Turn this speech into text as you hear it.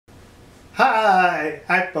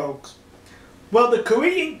Hi folks. Well, the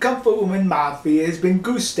Korean Comfort Women Mafia has been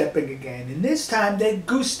goose-stepping again, and this time they're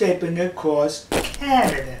goose-stepping across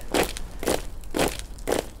Canada.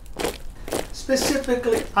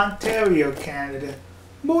 Specifically Ontario, Canada.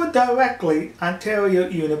 More directly, Ontario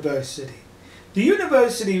University. The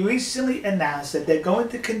university recently announced that they're going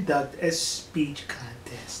to conduct a speech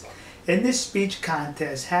contest. And this speech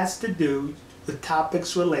contest has to do with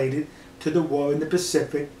topics related to the war in the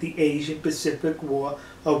Pacific, the Asian Pacific War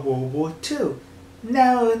of World War II.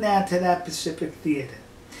 Now to that Pacific theater.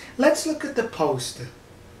 Let's look at the poster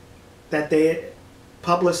that they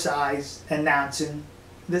publicized announcing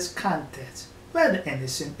this contest. Rather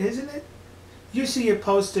innocent, isn't it? You see a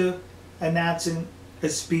poster announcing a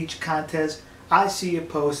speech contest. I see a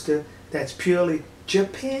poster that's purely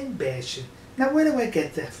Japan bashing. Now where do I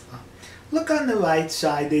get that from? Look on the right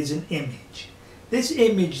side, there's an image. This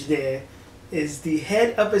image there is the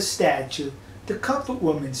head of a statue, the Comfort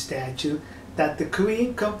Woman statue, that the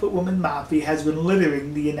Korean Comfort Woman Mafia has been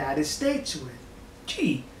littering the United States with.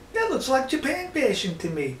 Gee, that looks like Japan bashing to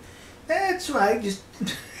me. That's right. Just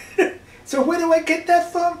So where do I get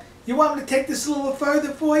that from? You want me to take this a little further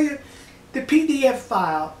for you? The PDF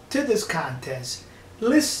file to this contest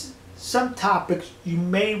lists some topics you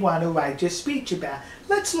may want to write your speech about.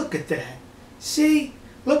 Let's look at that. See?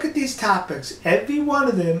 Look at these topics. Every one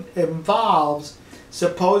of them involves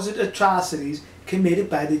supposed atrocities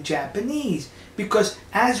committed by the Japanese. Because,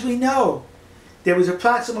 as we know, there was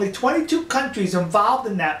approximately 22 countries involved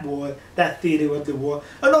in that war, that theater of the war,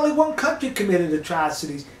 and only one country committed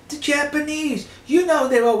atrocities, the Japanese. You know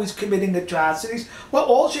they're always committing atrocities. Well,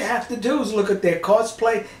 all you have to do is look at their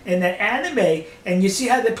cosplay and their anime, and you see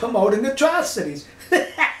how they're promoting atrocities.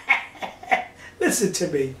 Listen to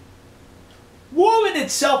me. War in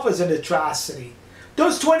itself is an atrocity.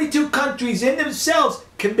 Those 22 countries in themselves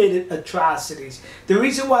committed atrocities. The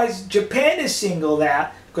reason why Japan is singled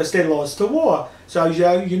out, because they lost the war. So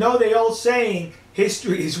you know the old saying,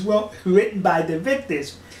 history is written by the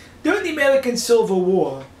victors. During the American Civil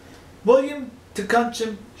War, William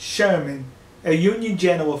Tecumseh Sherman, a Union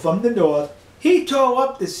general from the North, he tore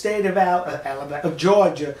up the state of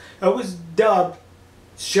Georgia. It was dubbed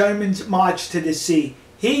Sherman's March to the Sea.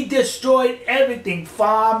 He destroyed everything,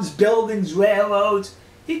 farms, buildings, railroads.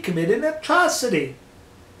 He committed an atrocity.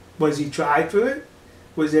 Was he tried for it?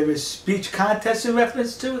 Was there a speech contest in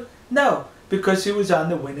reference to it? No, because he was on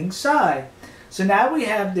the winning side. So now we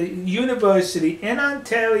have the university in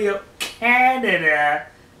Ontario, Canada,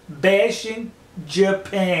 bashing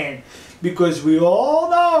Japan. Because we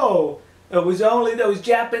all know it was only those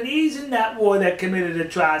Japanese in that war that committed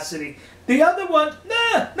atrocity. The other ones,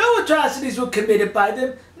 no atrocities were committed by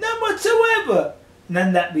them, none whatsoever.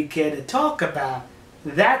 None that we care to talk about.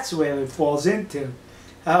 That's where it falls into.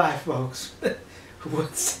 Alright folks,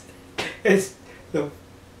 it's the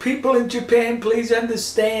people in Japan, please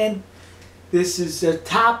understand, this is a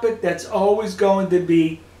topic that's always going to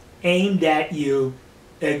be aimed at you.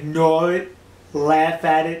 Ignore it, laugh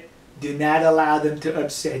at it, do not allow them to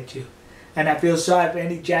upset you. And I feel sorry for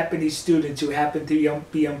any Japanese students who happen to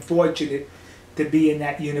be unfortunate to be in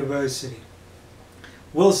that university.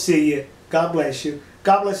 We'll see you. God bless you.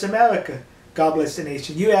 God bless America. God bless the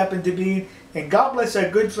nation you happen to be in. And God bless our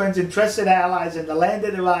good friends and trusted allies in the land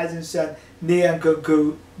of the rising sun,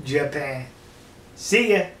 Nanking, Japan.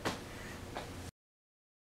 See ya.